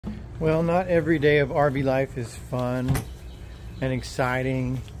Well, not every day of RV life is fun and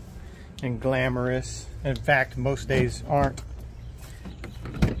exciting and glamorous. In fact, most days aren't.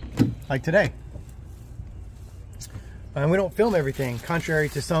 Like today. And we don't film everything. Contrary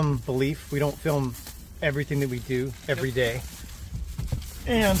to some belief, we don't film everything that we do every day.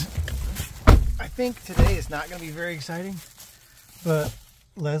 And I think today is not going to be very exciting, but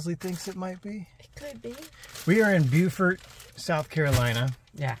Leslie thinks it might be. It could be. We are in Beaufort, South Carolina.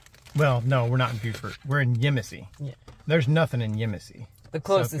 Yeah. Well, no, we're not in Beaufort. We're in Yemisi. Yeah. There's nothing in Yemisi. The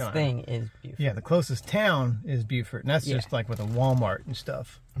closest thing is Beaufort. Yeah, the closest town is Beaufort, and that's just like with a Walmart and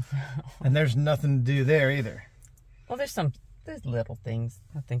stuff. And there's nothing to do there either. Well, there's little things,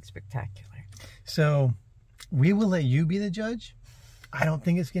 nothing spectacular. So we will let you be the judge. I don't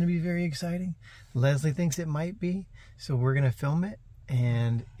think it's going to be very exciting. Leslie thinks it might be, so we're going to film it.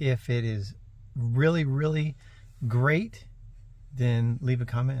 And if it is really, really great, then leave a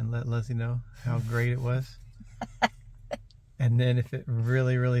comment and let Leslie know how great it was. And then if it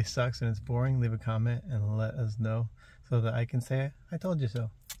really, really sucks and it's boring, leave a comment and let us know so that I can say, I told you so.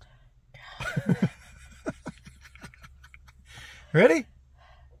 Ready?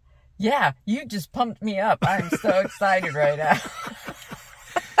 Yeah, you just pumped me up. I'm so excited right now.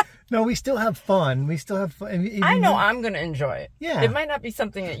 No, we still have fun. We still have fun. Even I know I'm going to enjoy it. Yeah. It might not be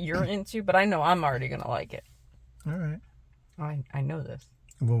something that you're into, but I know I'm already going to like it. All right. I know this.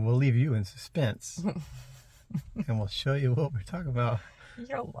 Well, we'll leave you in suspense. And we'll show you what we're talking about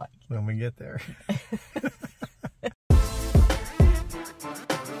You'll like it when we get there.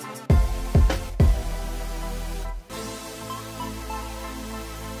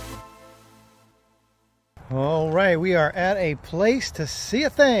 All right, we are at a place to see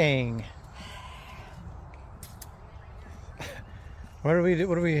a thing. Where are we at?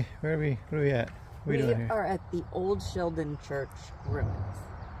 What are we doing here? We are at the Old Sheldon Church ruins.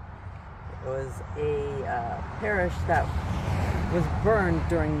 It was a parish that was burned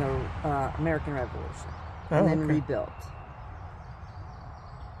during the American Revolution and then rebuilt.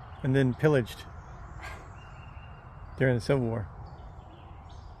 And then pillaged during the Civil War.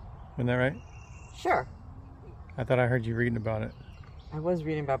 Isn't that right? Sure. I thought I heard you reading about it. I was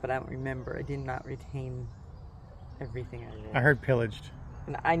reading about it, but I don't remember. I did not retain everything I read. I heard pillaged.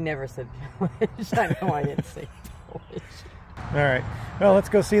 And I never said pillaged. I know I didn't say pillaged. All right. Well, let's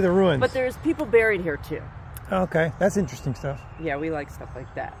go see the ruins. But there's people buried here too. Okay, that's interesting stuff. Yeah, we like stuff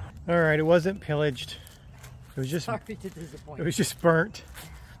like that. All right, it wasn't pillaged. It was just. Sorry to disappoint. It was just burnt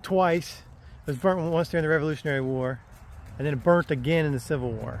twice. It was burnt once during the Revolutionary War, and then it burnt again in the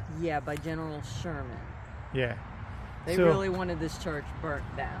Civil War. Yeah, by General Sherman. Yeah. They really wanted this church burnt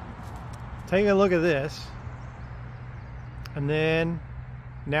down. Take a look at this, and then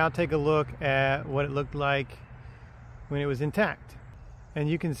now take a look at what it looked like when it was intact. And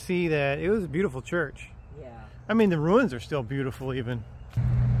you can see that it was a beautiful church. Yeah. I mean, the ruins are still beautiful even.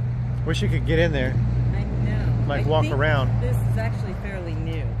 Wish you could get in there. I know. Like walk around. This is actually fairly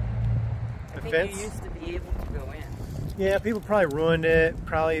new. The I think fence? you used to be able to go in. Yeah, people probably ruined it,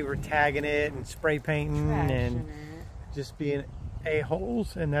 probably were tagging it and spray painting and just being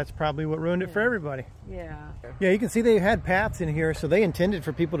a-holes, and that's probably what ruined it for everybody. Yeah. Yeah, you can see they had paths in here, so they intended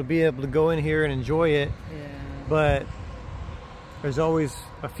for people to be able to go in here and enjoy it. Yeah. But there's always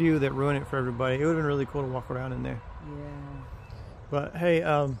a few that ruin it for everybody. It would have been really cool to walk around in there. Yeah. But hey,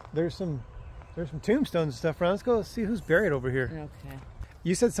 there's some tombstones and stuff around. Let's go see who's buried over here. Okay.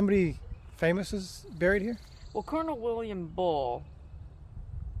 You said somebody famous is buried here? Well, Colonel William Bull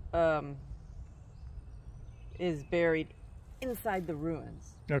is buried inside the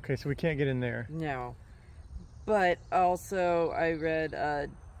ruins. Okay, so we can't get in there. No. But also, I read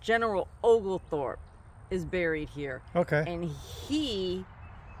General Oglethorpe is buried here. Okay. And he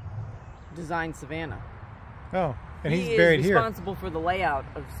designed Savannah. Oh, and he's buried here. He's responsible for the layout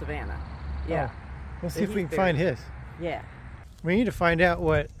of Savannah. Yeah. Oh. Let's see if we can find his. Yeah. We need to find out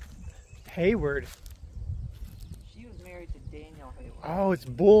what Hayward. She was married to Daniel Hayward. Oh, it's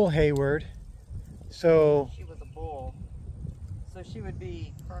Bull Hayward. So. She was a bull. So she would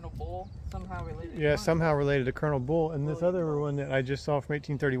be Colonel Bull, somehow related to Yeah, somehow related to Colonel Bull. And this other one that I just saw from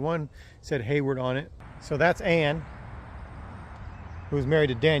 1831 said Hayward on it. So that's Anne, who was married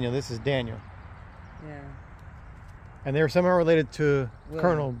to Daniel. This is Daniel. Yeah. And they were somehow related to William.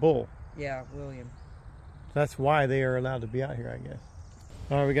 Colonel Bull. Yeah, William. That's why they are allowed to be out here, I guess.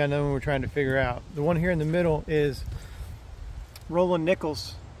 All right, we got another one we're trying to figure out. The one here in the middle is Roland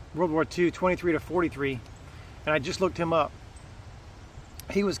Nichols, World War II, 23 to 43. And I just looked him up.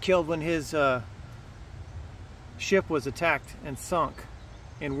 He was killed when his ship was attacked and sunk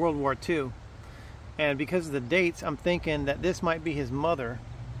in World War II. And because of the dates, I'm thinking that this might be his mother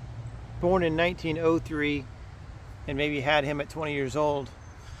born in 1903 and maybe had him at 20 years old,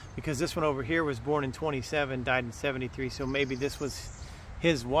 because this one over here was born in 27, died in 73. So maybe this was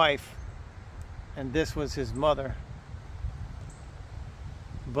his wife and this was his mother.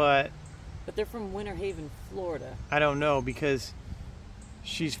 But they're from Winter Haven, Florida. I don't know, because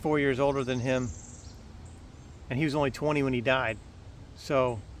she's 4 years older than him and he was only 20 when he died.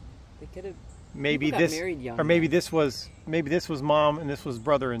 So they could have maybe this, or maybe this was mom and this was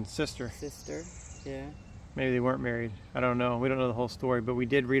brother and sister. Sister, yeah. Maybe they weren't married. I don't know. We don't know the whole story, but we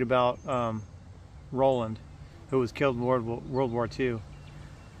did read about Roland, who was killed in World War II.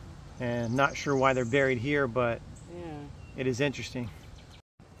 And not sure why they're buried here, but yeah, it is interesting.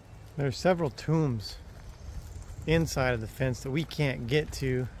 There's several tombs inside of the fence that we can't get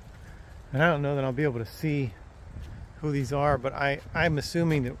to, and I don't know that I'll be able to see who these are, but I'm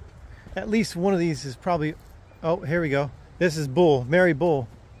assuming that at least one of these is probably, oh, here we go. This is Bull, Mary Bull.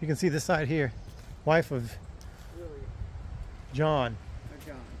 You can see this side here. Wife of John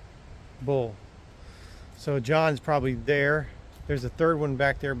Bull. So John's probably there. There's a third one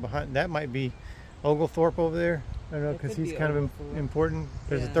back there behind. That might be Oglethorpe over there. I don't know, because he's kind of important.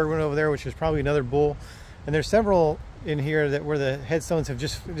 There's a third one over there, which is probably another Bull. And there's several in here that where the headstones have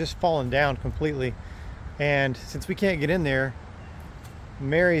just fallen down completely. And since we can't get in there,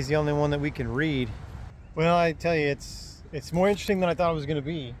 Mary's the only one that we can read. Well, I tell you, it's more interesting than I thought it was going to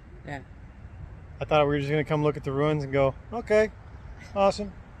be. Yeah. I thought we were just going to come look at the ruins and go, okay,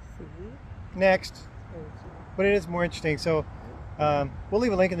 awesome, next. But it is more interesting. So we'll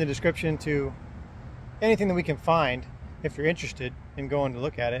leave a link in the description to anything that we can find if you're interested in going to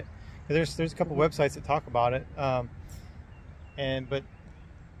look at it. There's a couple websites that talk about it, but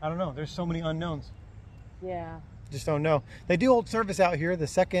I don't know. There's so many unknowns. Yeah. Just don't know. They do hold service out here the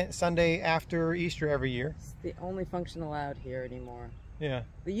second Sunday after Easter every year. It's the only function allowed here anymore. Yeah.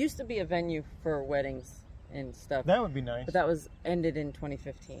 There used to be a venue for weddings and stuff. That would be nice. But that was ended in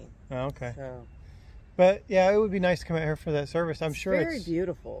 2015. Oh, okay. So. But yeah, it would be nice to come out here for that service. I'm sure it's very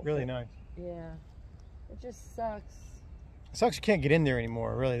beautiful. Really nice. Yeah. It just sucks. It sucks you can't get in there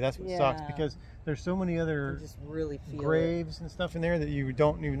anymore, really. That's what sucks, because there's so many other just really graves and stuff in there that you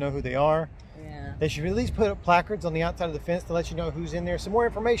don't even know who they are. Yeah. They should at least put up placards on the outside of the fence to let you know who's in there. Some more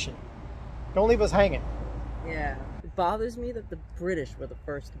information. Don't leave us hanging. Yeah. It bothers me that the British were the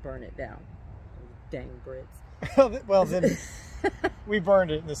first to burn it down. Dang Brits. Well, then we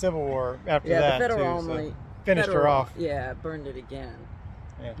burned it in the Civil War after that. Yeah, the Federal Army finished her off. Yeah, burned it again.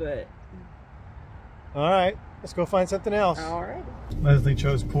 Yeah. But all right, let's go find something else. All right. Leslie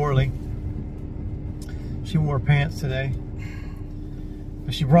chose poorly. She wore pants today,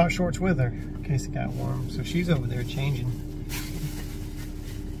 but she brought shorts with her in case it got warm. So she's over there changing.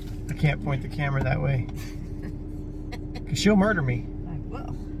 I can't point the camera that way because she'll murder me. I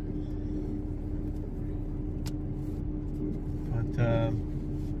will. But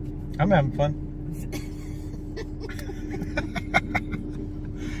I'm having fun.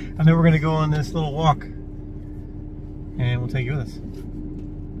 And then we're going to go on this little walk and we'll take you with us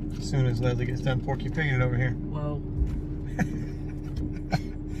as soon as Leslie gets done porky pigging it over here. Whoa.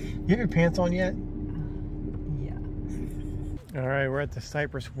 You have your pants on yet? Yeah. All right, we're at the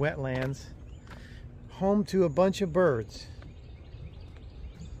Cypress Wetlands, home to a bunch of birds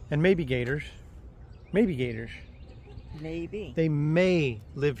and maybe gators. Maybe gators. Maybe. They may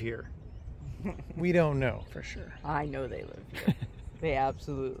live here. We don't know for sure. I know they live here. They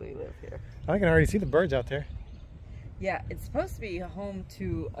absolutely live here. I can already see the birds out there. Yeah, it's supposed to be home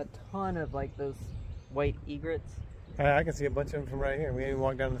to a ton of like those white egrets. I can see a bunch of them from right here. We ain't even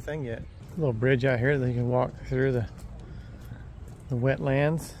walked down the thing yet. A little bridge out here that you can walk through the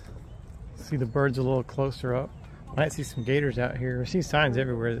wetlands. See the birds a little closer up. Might see some gators out here. I see signs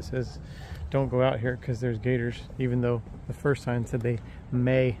everywhere that says don't go out here because there's gators, even though the first sign said they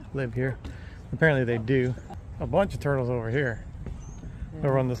may live here. Apparently they do. A bunch of turtles over here.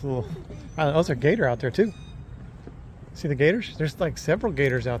 Over on this little island. Oh, there's a gator out there too. See the gators? There's like several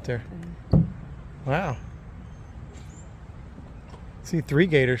gators out there. Wow. See 3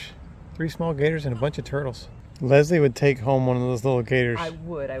 gators. 3 small gators and a bunch of turtles. Leslie would take home one of those little gators. I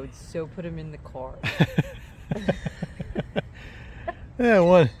would so put him in the car. Yeah,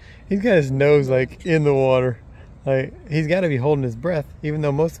 one. He's got his nose like in the water. Like he's got to be holding his breath, even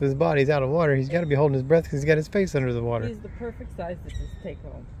though most of his body's out of water. He's got to be holding his breath because he's got his face under the water. He's the perfect size to just take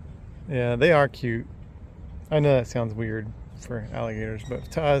home. Yeah, they are cute. I know that sounds weird for alligators,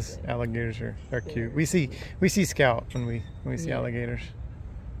 but to us, alligators are cute. We see Scout when we see alligators.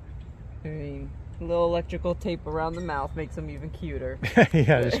 I mean, a little electrical tape around the mouth makes them even cuter.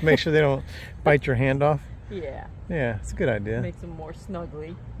 Yeah, just make sure they don't bite your hand off. Yeah. Yeah, it's a good idea. Makes them more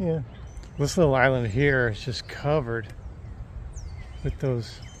snuggly. Yeah. This little island here is just covered with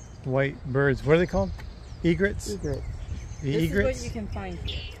those white birds. What are they called? Egrets? Egrets. The this egrets? is what you can find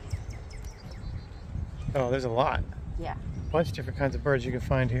here. Oh, there's a lot. Yeah. A bunch of different kinds of birds you can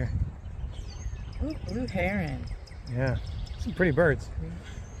find here. Ooh, blue heron. Yeah, some pretty birds.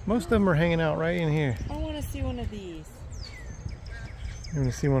 Most of them are hanging out right in here. I want to see one of these. You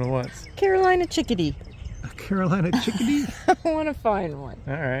want to see one of what? Carolina chickadee. A Carolina chickadee? I want to find one.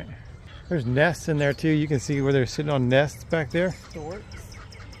 All right. There's nests in there too. You can see where they're sitting on nests back there. Storks.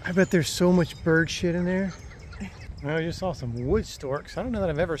 I bet there's so much bird shit in there. I just saw some wood storks. I don't know that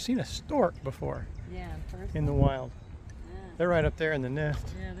I've ever seen a stork before. Yeah, in the wild. Yeah. They're right up there in the nest.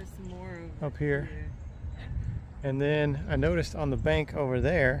 Yeah, there's some more up here. And then I noticed on the bank over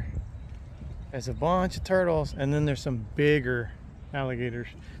there, there's a bunch of turtles, and then there's some bigger alligators.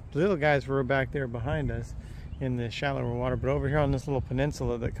 The little guys were back there behind us in the shallower water, but over here on this little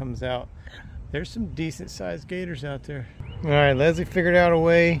peninsula that comes out, there's some decent sized gators out there. All right, Leslie figured out a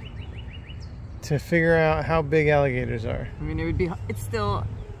way to figure out how big alligators are. I mean, it's still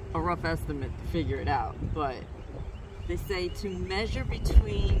a rough estimate to figure it out, but they say to measure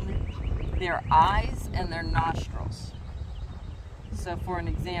between their eyes and their nostrils. So for an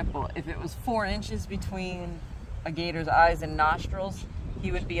example, if it was 4 inches between a gator's eyes and nostrils,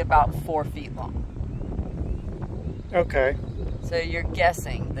 he would be about 4 feet long. Okay. So you're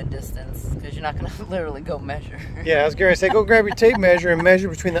guessing the distance, because you're not going to literally go measure. Yeah, I was going to say, go grab your tape measure and measure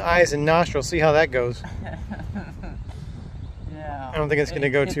between the eyes and nostrils, see how that goes. Yeah. I don't think it's going to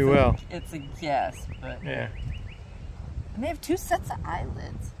go too well. It's a guess, but... Yeah. And they have 2 sets of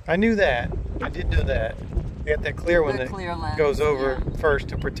eyelids. I knew that. I did know that. They got that clear one that lens, goes over first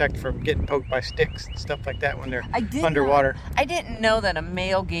to protect from getting poked by sticks and stuff like that when they're underwater. I didn't know that a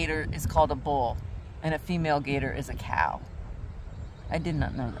male gator is called a bull and a female gator is a cow. I did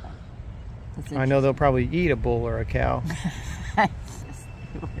not know that. I know they'll probably eat a bull or a cow.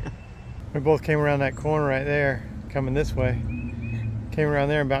 We both came around that corner right there, coming this way. Came around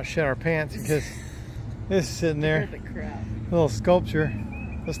there and about shit our pants because this is sitting there. A little sculpture.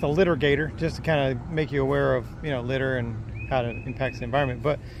 Just a litter gator, just to kind of make you aware of, you know, litter and how it impacts the environment.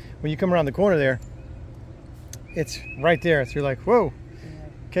 But when you come around the corner there, it's right there. So you're like, whoa,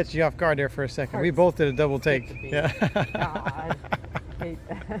 catch you off guard there for a second. We both did a double take. Yeah. God, I hate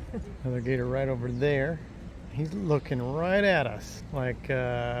that. Another gator right over there. He's looking right at us like,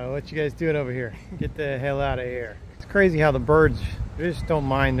 what you guys doing over here? Get the hell out of here. It's crazy how the birds, they just don't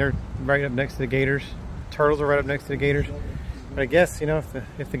mind. They're right up next to the gators. Turtles are right up next to the gators. But I guess, you know,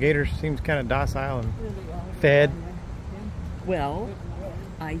 if the gator seems kind of docile and fed. Well,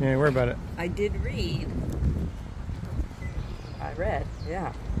 yeah, worry about it. I did read. I read,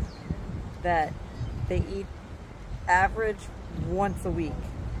 yeah, that they eat average once a week.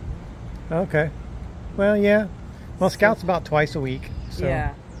 Okay. Well, yeah. Well, Scout's about twice a week. So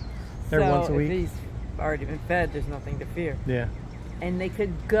yeah. They're once a week. If he's already been fed, there's nothing to fear. Yeah. And they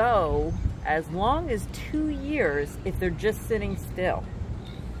could go as long as 2 years if they're just sitting still.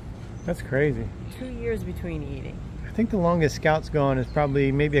 That's crazy. 2 years between eating. I think the longest Scout's gone is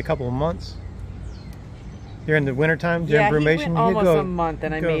probably maybe a couple of months. During the wintertime, during brumation. He went almost a month,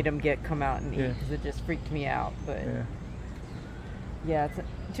 and I made him come out and eat because it just freaked me out. But yeah,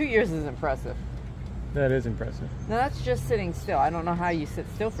 2 years is impressive. That is impressive. No, that's just sitting still. I don't know how you sit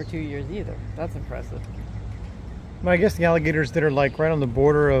still for 2 years either. That's impressive. Well, I guess the alligators that are like right on the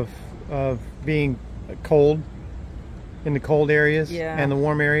border of being cold, in the cold areas and the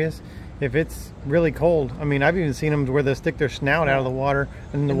warm areas, if it's really cold, I mean, I've even seen them where they stick their snout out of the water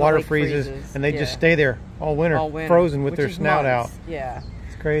and the water freezes and they just stay there all winter frozen with their snout out. Yeah.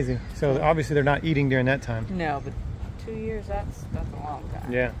 It's crazy. So obviously they're not eating during that time. No, but 2 years, that's a long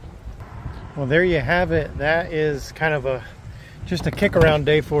time. Yeah. Well, there you have it. That is kind of just a kick around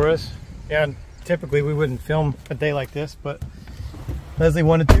day for us. Yeah. Typically we wouldn't film a day like this, but Leslie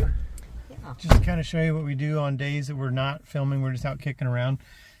wanted to just kind of show you what we do on days that we're not filming. We're just out kicking around.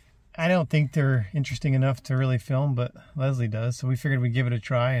 I don't think they're interesting enough to really film, but Leslie does, so we figured we'd give it a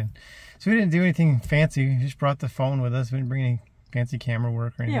try. And so we didn't do anything fancy. We just brought the phone with us. We didn't bring any fancy camera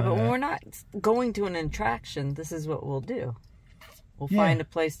work or anything. Yeah, but like when we're not going to an attraction, this is what we'll do. We'll find a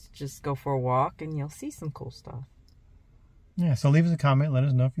place to just go for a walk, and you'll see some cool stuff. Yeah, so leave us a comment. Let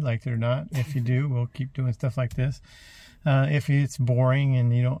us know if you liked it or not. If you do, we'll keep doing stuff like this. If it's boring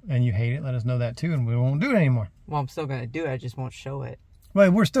and you hate it, let us know that too, and we won't do it anymore. Well, I'm still going to do it. I just won't show it. Well,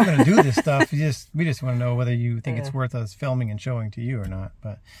 we're still going to do this stuff. We just want to know whether you think it's worth us filming and showing to you or not.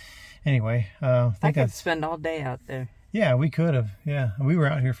 But anyway, I could spend all day out there. Yeah, we could have. Yeah, we were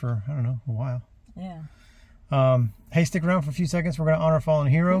out here for, I don't know, a while. Yeah. Hey, stick around for a few seconds. We're going to honor a fallen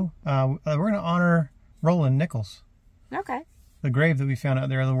hero. We're going to honor Roland Nichols. Okay. The grave that we found out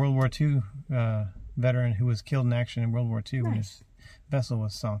there, the World War II veteran who was killed in action in World War II when his vessel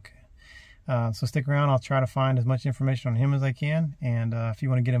was sunk. So stick around. I'll try to find as much information on him as I can. And if you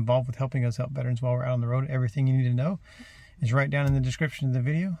want to get involved with helping us help veterans while we're out on the road, everything you need to know is right down in the description of the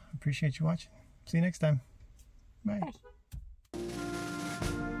video. Appreciate you watching. See you next time. Bye.